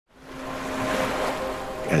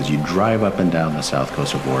As you drive up and down the south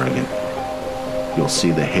coast of Oregon, you'll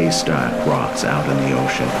see the haystack rocks out in the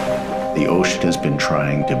ocean. The ocean has been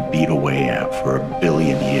trying to beat away at for 1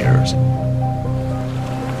 billion years. And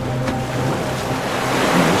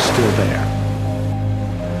we're still there.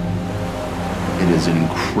 It is an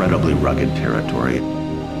incredibly rugged territory.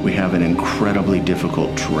 We have an incredibly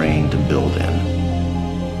difficult terrain to build in.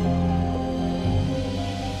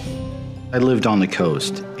 I lived on the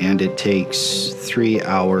coast, and it takes 3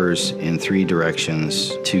 hours in 3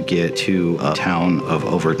 directions to get to a town of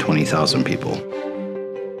over 20,000 people.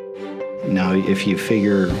 Now, if you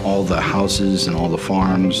figure all the houses and all the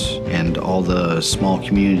farms and all the small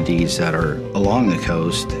communities that are along the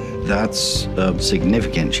coast, that's a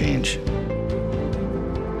significant change.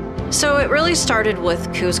 So it really started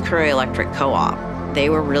with Coos Curry Electric Co-op. They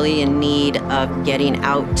were really in need of getting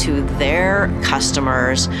out to their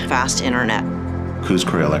customers fast internet. Coos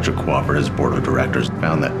Curry Electric Cooperative's board of directors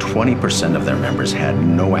found that 20% of their members had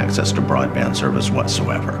no access to broadband service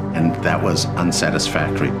whatsoever, and that was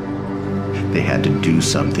unsatisfactory. They had to do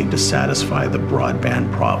something to satisfy the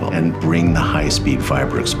broadband problem and bring the high-speed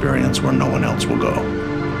fiber experience where no one else will go.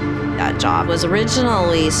 That job was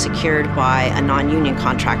originally secured by a non-union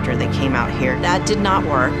contractor that came out here. That did not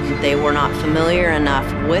work. They were not familiar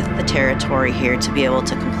enough with the territory here to be able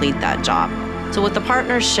to complete that job. So with the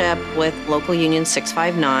partnership with local union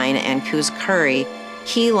 659 and Coos Curry,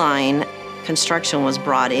 Keyline Construction was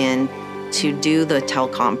brought in to do the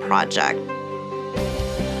telecom project.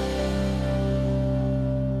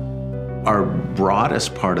 Our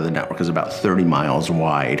broadest part of the network is about 30 miles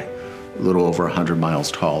wide, a little over 100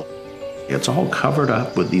 miles tall. It's all covered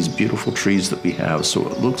up with these beautiful trees that we have, so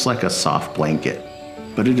it looks like a soft blanket.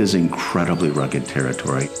 But it is incredibly rugged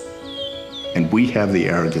territory. And we have the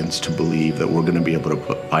arrogance to believe that we're going to be able to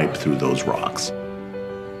put pipe through those rocks.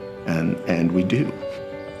 And we do.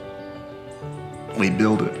 We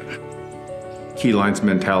build it. Keyline's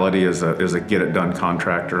mentality is a get-it-done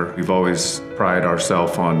contractor. We've always prided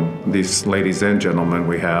ourselves on these ladies and gentlemen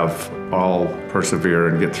we have all persevere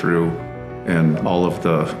and get through. And all of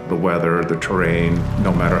the weather, the terrain,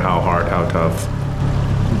 no matter how hard, how tough,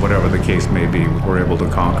 whatever the case may be, we're able to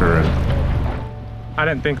conquer it. I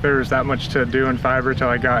didn't think there was that much to do in fiber till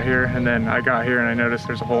I got here, and then I got here and I noticed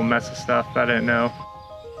there's a whole mess of stuff I didn't know.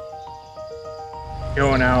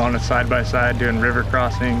 Going out on a side-by-side, doing river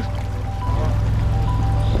crossings,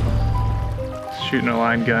 shooting a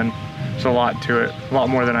line gun. There's a lot to it, a lot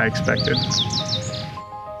more than I expected.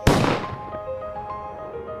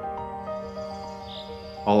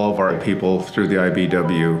 All of our people through the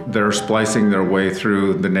IBEW, they're splicing their way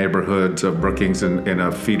through the neighborhoods of Brookings in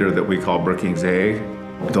a feeder that we call Brookings A.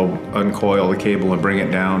 They'll uncoil the cable and bring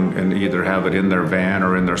it down and either have it in their van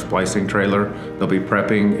or in their splicing trailer. They'll be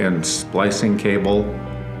prepping and splicing cable.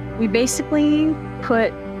 We basically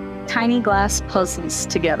put tiny glass puzzles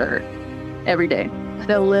together every day.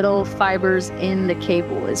 The little fibers in the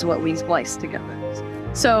cable is what we splice together.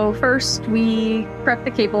 So first we prep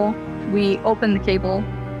the cable. We open the cable,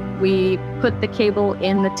 we put the cable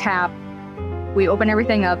in the tap, we open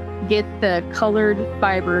everything up, get the colored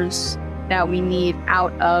fibers that we need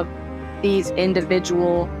out of these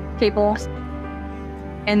individual cables,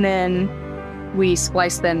 and then we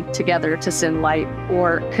splice them together to send light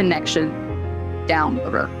or connection down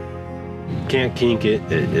the road. You can't kink it.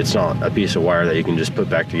 It's not a piece of wire that you can just put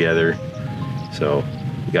back together, so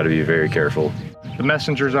you got to be very careful. The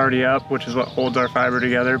messenger's already up, which is what holds our fiber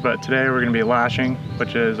together, but today we're going to be lashing,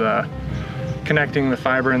 which is connecting the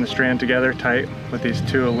fiber and the strand together tight with these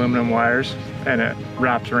 2 aluminum wires, and it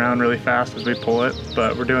wraps around really fast as we pull it.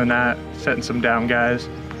 But we're doing that, setting some down guys,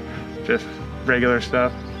 just regular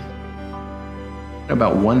stuff.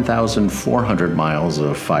 About 1,400 miles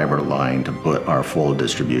of fiber line to put our full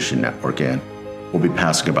distribution network in. We'll be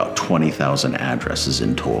passing about 20,000 addresses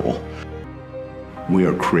in total. We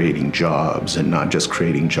are creating jobs, and not just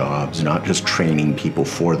creating jobs, not just training people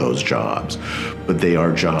for those jobs, but they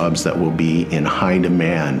are jobs that will be in high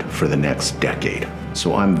demand for the next decade.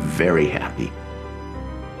 So I'm very happy.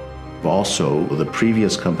 Also, the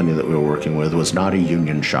previous company that we were working with was not a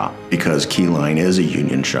union shop, because Keyline is a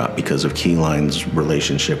union shop because of Keyline's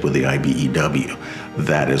relationship with the IBEW.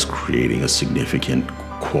 That is creating a significant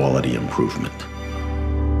quality improvement.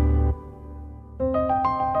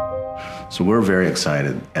 So we're very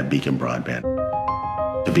excited at Beacon Broadband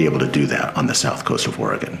to be able to do that on the south coast of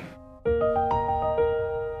Oregon.